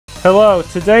Hello,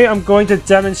 today I'm going to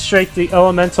demonstrate the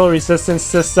elemental resistance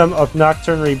system of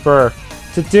Nocturne Rebirth.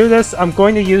 To do this, I'm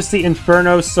going to use the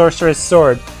Inferno Sorcerous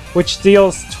Sword, which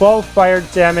deals 12 fire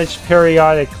damage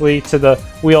periodically to the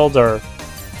wielder.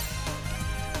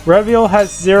 Reveal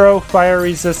has 0 fire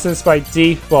resistance by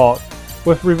default.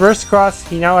 With Reverse Cross,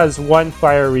 he now has 1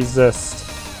 fire resist.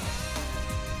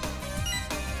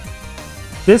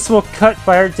 This will cut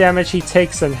fire damage he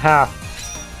takes in half.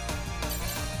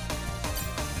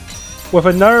 With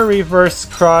another Reverse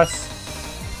Cross,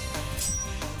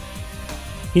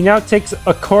 he now takes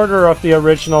a quarter of the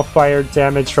original fire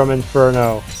damage from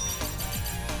Inferno.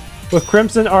 With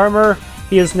Crimson Armor,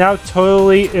 he is now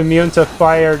totally immune to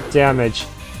fire damage.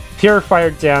 Pure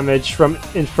fire damage from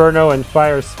Inferno and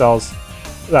fire spells,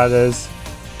 that is.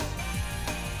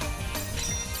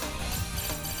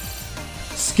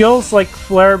 Skills like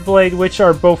Flare Blade, which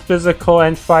are both physical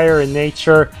and fire in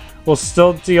nature, will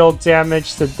still deal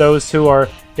damage to those who are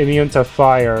immune to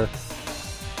fire.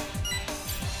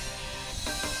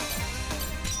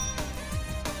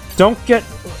 Don't get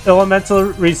elemental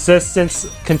resistance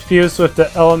confused with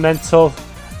the elemental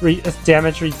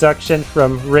damage reduction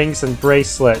from rings and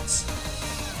bracelets.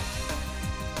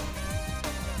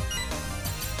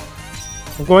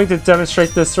 I'm going to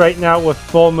demonstrate this right now with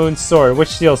Full Moon Sword,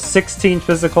 which deals 16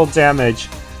 physical damage.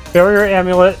 Barrier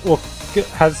Amulet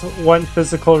has 1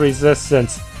 physical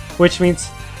resistance, which means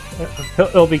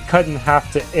it'll be cut in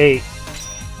half to 8.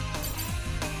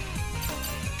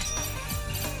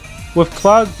 With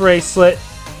Cloud Bracelet,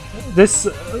 this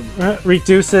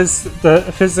reduces the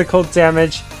physical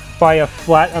damage by a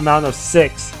flat amount of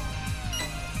 6.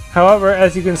 However,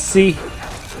 as you can see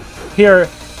here,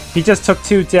 he just took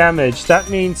 2 damage. That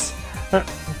means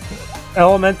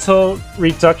elemental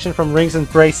reduction from rings and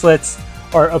bracelets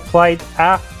are applied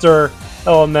after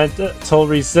elemental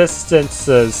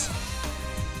resistances.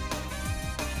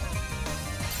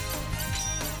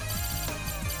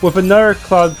 With another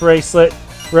Cloud Bracelet,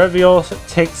 Reveal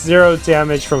takes 0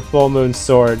 damage from Full Moon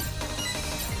Sword.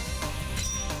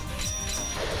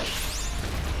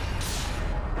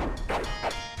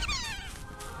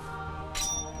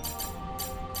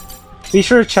 Be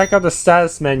sure to check out the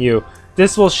status menu.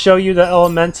 This will show you the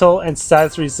elemental and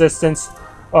status resistance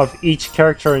of each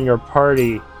character in your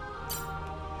party.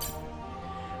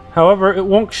 However, it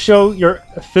won't show your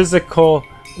physical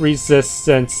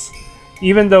resistance,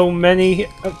 even though many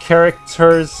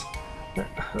characters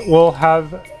will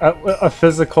have a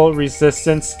physical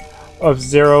resistance of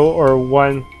 0 or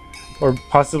 1 or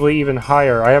possibly even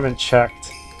higher. I haven't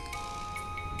checked.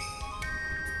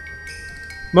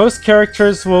 Most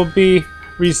characters will be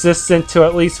resistant to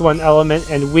at least 1 element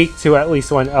and weak to at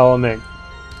least 1 element,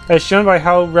 as shown by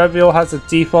how Reveal has a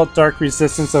default dark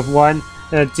resistance of 1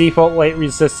 and a default light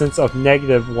resistance of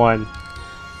 -1.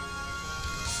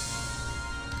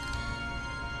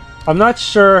 I'm not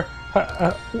sure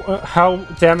how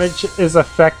damage is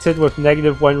affected with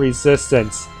 -1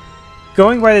 resistance.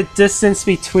 Going by the distance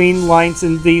between lines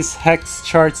in these hex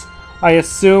charts, I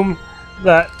assume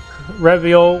that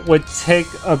Reveal would take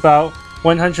about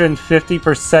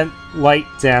 150% light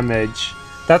damage.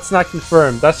 That's not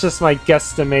confirmed, that's just my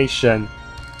guesstimation.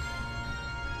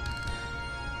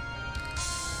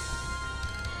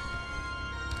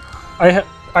 I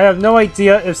have no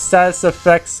idea if status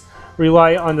effects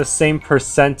rely on the same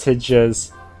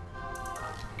percentages.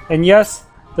 And yes,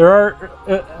 there are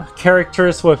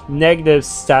characters with negative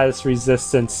status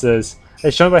resistances,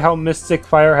 as shown by how Mystic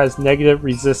Fire has negative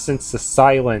resistance to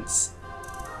silence.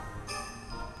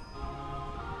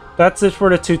 That's it for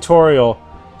the tutorial.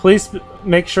 Please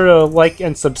make sure to like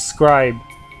and subscribe.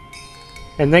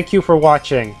 And thank you for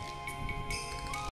watching.